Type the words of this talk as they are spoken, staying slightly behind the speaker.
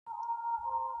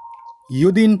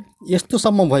यो दिन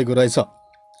यस्तोसम्म भएको रहेछ।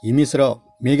 हिमेश र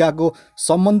मेघाको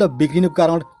सम्बन्ध बिग्रिनुको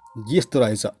कारण यस्तो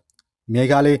रहेछ।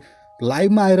 मेघाले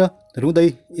लाइभमा आएर रुँदै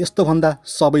यस्तो भन्दा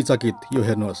सबै चकित। यो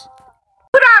हेर्नुहोस्।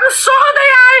 कुराहरु सोध्दै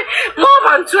आए। म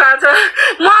भन्छु आज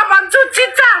म भन्छु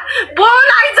चिच्चा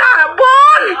बोल आइज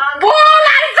बोल बोल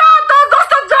आइज त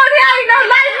जस्तो जरी आइन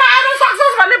लाइभमा आएर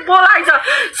सक्छस् भने बोल आइज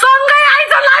सँगै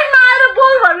आइज लाइभमा आएर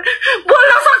बोल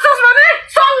बोल्न सक्छस् भने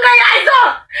सँगै आइज।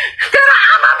 तेरो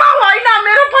आमा बाउ होइन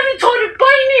मेरो पनि छोरी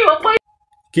बहिनी हो।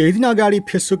 केही दिन अगाडि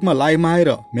फेसबुकमा लाइभमा आएर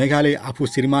मेघाले आफू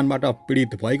श्रीमानबाट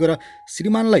पीडित भएको र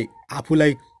श्रीमानलाई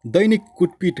आफूलाई दैनिक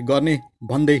कुटपिट गर्ने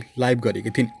भन्दै लाइभ गरेकी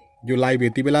थिइन्। यो लाइभ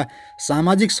यति बेला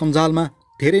सामाजिक सञ्जालमा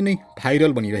धेरै नै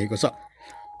भाइरल बनिरहेको छ।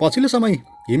 पछिल्लो समय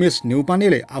हिमेश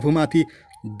न्यौपानेले आफूमाथि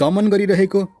दमन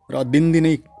गरिरहेको र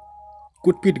दिनदिनै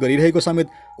कुटपिट गरिरहेको समेत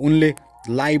उनले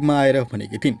लाइभमा आएर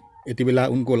भनेकी थिइन्। यति बेला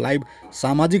उनको लाइभ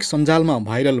सामाजिक सञ्जालमा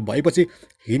भाइरल भएपछि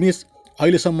हिमेश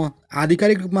अहिलेसम्म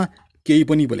आधिकारिक रूपमा केही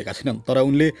पनि बोलेका छैनन्। तर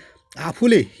उनले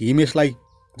आफूले हिमेशलाई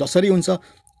जसरी हुन्छ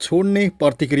छोड्ने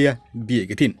प्रतिक्रिया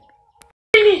दिएकी थिइन्।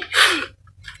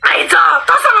 आइज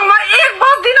तसँग म 1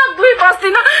 बस्दिन 2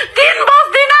 बस्दिन 3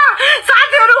 बस्दिन।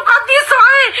 साथीहरु कति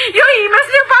सहे यो हिमेश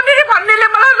न्यौपाने भन्नेले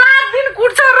मलाई रात दिन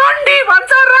कुट्छ। रन्डी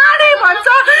भन्छ राडी भन्छ।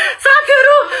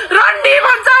 साथीहरु रन्डी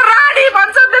भन्छ राडी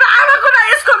भन्छ। मेरो आमाको र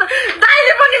यसको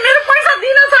दाइले पनि मेरो पैसा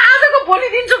दिन छ आजको भोलि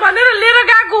दिन्छु भनेर लिएर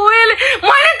गएको हो यसले।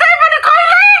 मैले त्यही पनि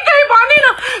कहिल्यै केही भनिन।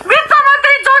 बिचमा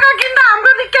त्यही जग्गा किन्दा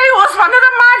हाम्रो केही होस् भनेर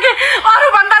मागे। अरु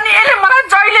भन्दा नि यसले मलाई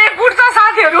जहिले कुट्छ।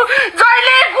 साथीहरु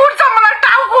जहिले कुट्छ मलाई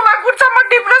टाउकोमा कुट्छ। म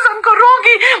डिप्रेसनको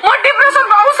रोगी। म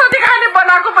डिप्रेसनको औषधि खाने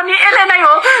बनाएको पनि यसले नै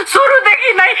हो।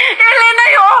 सुरुदेखि नै यसले नै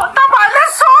हो। तपाईहरुले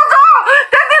सोध्नु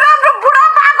त्यति राम्रो बुढा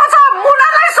पाएको छ।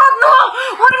 मुनालाई सोध्नु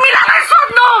उर्मिलालाई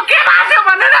सोध्नु के भएको थियो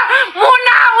भनेर।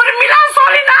 मुना उर्मिला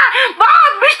सोलिना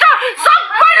बहुत बिष्ट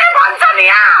सबैले भन्छन्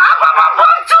यहाँ। अब म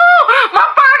बोल्छु। म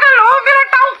पागल हो। मेरो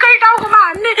टाउकोमा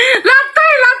हान्ने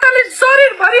लात्तैले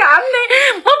शरीरभरि हान्ने।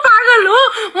 म पागल हो।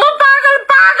 म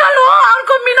पागल हो।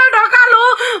 अर्को मिना ढकाल हो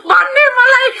भन्ने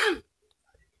मलाई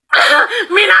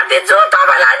मिना दिन्छु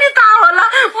तपाईँलाई नि थाहा होला।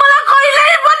 मलाई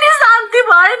कहिल्यै पनि शान्ति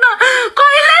भएन।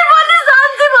 कहिल्यै पनि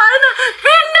शान्ति भएन।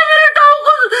 पिन्ने मेरो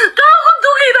टाउको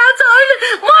दुखिरहेछ अहिले।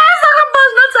 म यसँग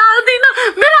बस्न चाहदिन।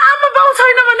 मेरो आमा बाउ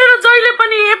छैन भनेर जहिले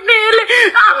पनि हेप्ने यसले।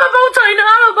 आमा बाउ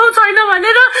छैन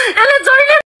भनेर यसले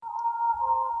जहिले।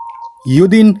 यो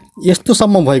दिन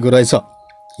यस्तोसम्म भएको रहेछ।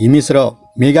 हिमेश र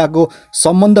मेघाको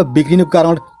सम्बन्ध बिग्रिनुको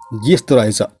कारण यस्तो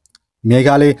रहेछ।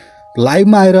 मेघाले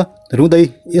लाइभमा आएर रुँदै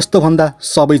यस्तो भन्दा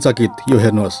सबै चकित। यो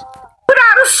हेर्नुहोस्।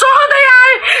 कुराहरु सोध्दै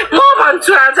आए। म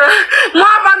भन्छु आज म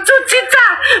भन्छु चिच्चा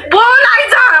बोल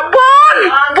आइज बोल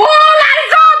बोल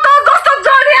आइज त जस्तो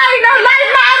जरी आइन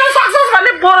लाइभमा आएर सक्छस्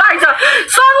भने बोल आइज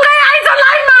सँगै आइज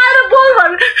लाइभमा आएर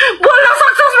बोल्न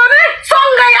सक्छस् भने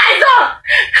सँगै आइज।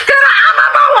 तेरो आमा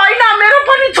बाउ होइन मेरो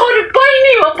पनि छोरी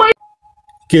बहिनी हो।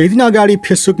 केही दिन अगाडि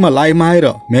फेसबुकमा लाइभमा आएर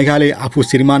मेघाले आफू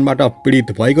श्रीमानबाट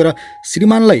पीडित भएको र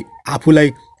श्रीमानलाई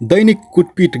आफूलाई दैनिक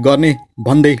कुटपिट गर्ने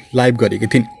भन्दै लाइभ गरेकी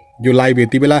थिइन्। यो लाइभ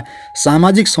यति बेला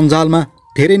सामाजिक सञ्जालमा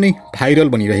धेरै नै भाइरल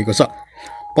बनिरहेको छ।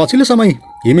 पछिल्लो समय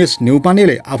हिमेश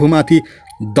न्यौपानेले आफूमाथि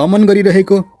दमन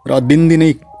गरिरहेको र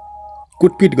दिनदिनै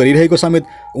कुटपिट गरिरहेको समेत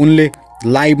उनले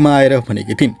लाइभमा आएर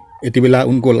भनेकी थिइन्। यति बेला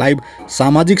उनको लाइभ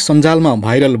सामाजिक सञ्जालमा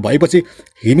भाइरल भएपछि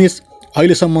हिमेश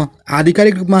अहिलेसम्म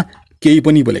आधिकारिक रूपमा केही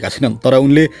पनि बोलेका छैनन्। तर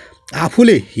उनले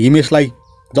आफूले हिमेशलाई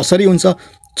जसरी हुन्छ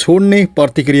छोड्ने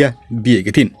प्रतिक्रिया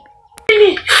दिएकी थिइन्।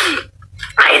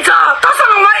 आइज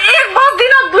तसँग म 1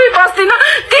 बस्दिन 2 बस्दिन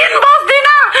 3 बस्दिन।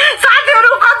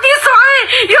 साथीहरु कति सहे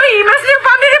यो हिमेश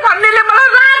न्यौपाने भन्नेले मलाई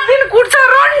रात दिन कुट्छ।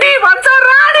 रन्डी भन्छ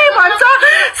राडी भन्छ।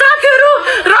 साथीहरु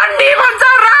रन्डी भन्छ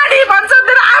राडी भन्छ।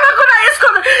 मेरो आमाको र यसको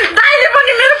दाइले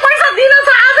पनि मेरो पैसा दिन छ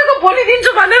आजको भोलि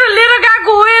दिन्छु भनेर लिएर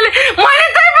गएको हो यसले। मैले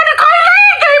त्यही पनि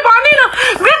कहिल्यै केही भनिन।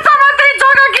 बिचमा त्यही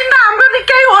जग्गा किन्दा हाम्रो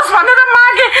केही होस् भनेर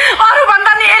मागे। अरु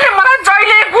भन्दा नि यसले मलाई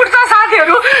जहिले कुट्छ।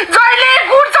 साथीहरु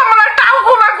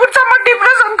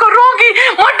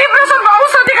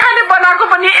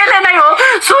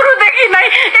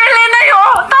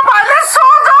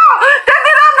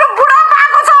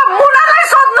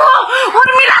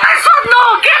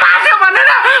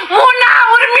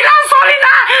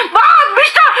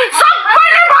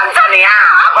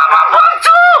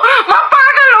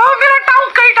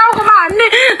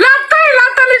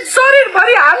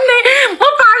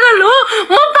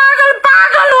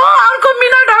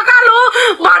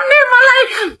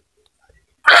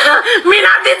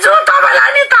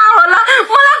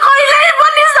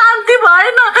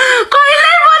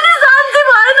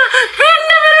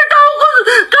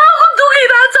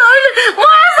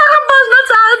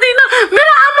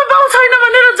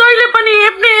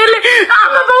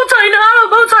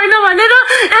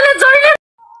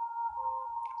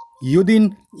यो दिन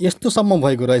यस्तोसम्म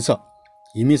भएको रहेछ।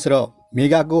 हिमेश र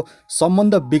मेघाको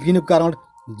सम्बन्ध बिग्रिनुको कारण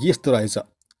यस्तो रहेछ।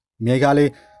 मेघाले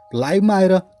लाइभमा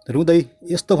आएर रुँदै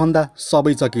यस्तो भन्दा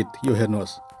सबै चकित। यो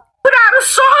हेर्नुहोस्। कुराहरू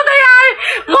सोध्दै आए।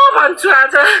 म भन्छु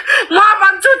आज, म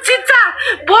भन्छु चिच्चा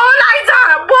बोल आइज,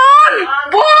 बोल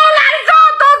बोल आइज।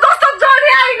 त जस्तो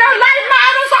जरी आइन लाइभमा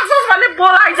आएर सक्छस् भने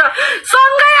बोल आइज,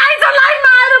 सँगै आइज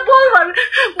लाइभमा आएर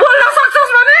बोल्न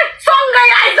सक्छस् भने सँगै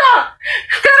आइज।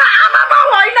 तेरो आमा बाउ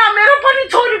होइन, मेरो पनि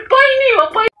छोरी बहिनी हो।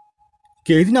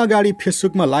 केही दिन अगाडि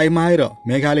फेसबुकमा लाइभमा आएर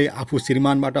मेघाले आफू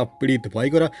श्रीमानबाट पीडित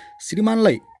भएको र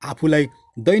श्रीमानलाई आफूलाई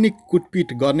दैनिक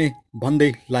कुटपिट गर्ने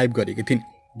भन्दै लाइभ गरेकी थिइन्।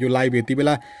 यो लाइभ यति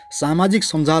बेला सामाजिक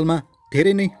सञ्जालमा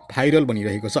धेरै नै भाइरल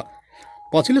बनिरहेको छ।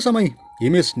 पछिल्लो समय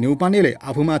हिमेश न्यौपानेले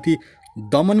आफूमाथि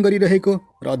दमन गरिरहेको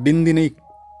र दिनदिनै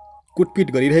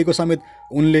कुटपिट गरिरहेको समेत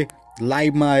उनले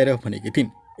लाइभमा आएर भनेकी थिइन्।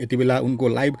 यति बेला उनको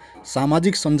लाइभ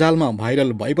सामाजिक सञ्जालमा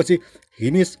भाइरल भएपछि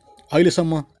हिमेश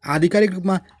अहिलेसम्म आधिकारिक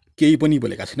रूपमा केही पनि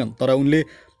बोलेका छैनन्। तर उनले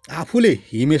आफूले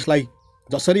हिमेशलाई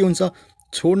जसरी हुन्छ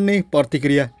छोड्ने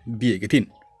प्रतिक्रिया दिएकी थिइन्।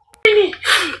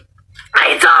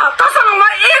 आइज तसँग म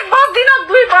 1 बस्दिन,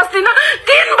 2 बस्दिन,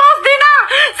 3 बस्दिन।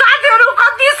 साथीहरू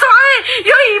कति सहे।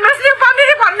 यो हिमेश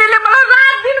न्युपानेले भन्नेले मलाई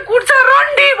रात दिन कुट्छ,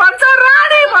 रन्डी भन्छ,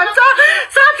 राडी भन्छ।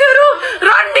 साथीहरू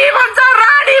रन्डी भन्छ,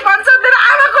 राडी भन्छ। मेरो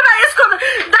आमाको न यसको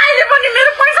दाइले पनि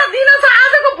मेरो पैसा दिन छ,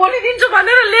 आजको भोलि दिन्छु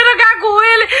भनेर लिएर गएको हो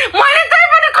यसले। मैले त्यही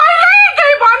पनि कहिल्यै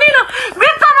केही भनिन।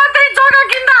 बिचमा त्यही जग्गा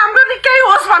किन्दा हाम्रो नि केही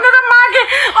होस् भनेर मागे।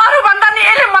 अरू भन्दा नि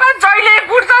यसले मलाई जहिले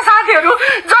कुट्छ। साथीहरू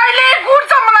जहिले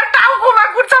कुट्छ, मलाई टाउकोमा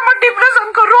कुट्छ। म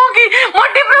डिप्रेसनको रोगी, म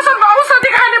डिप्रेसनको औषधि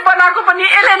खाने बनाएको पनि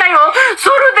यसले नै हो।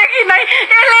 सुरुदेखि नै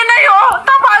यसले नै हो।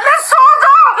 तपाईँहरूले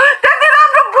सोध्नु, त्यति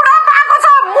राम्रो बुढा पाएको छ।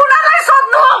 मुनालाई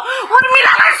सोध्नु,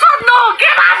 उर्मिलालाई सोध्नु के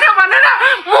भएको थियो भनेर।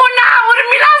 मुना,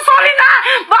 उर्मिला, सोलिना,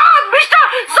 बहुत बिष्ट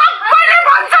सबैले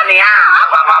भन्छ नि।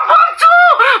 अब म बोल्छु,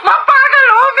 म पागल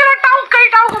हो। मेरो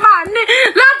टाउकोमा हान्ने,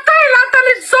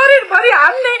 लात्तैले शरीरभरि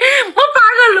हान्ने। म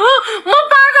पागल हो, म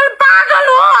पागल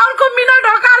हो। अर्को मिना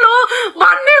ढकाल हो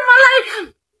भन्ने मलाई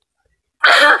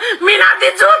मिना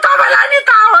दिन्छु त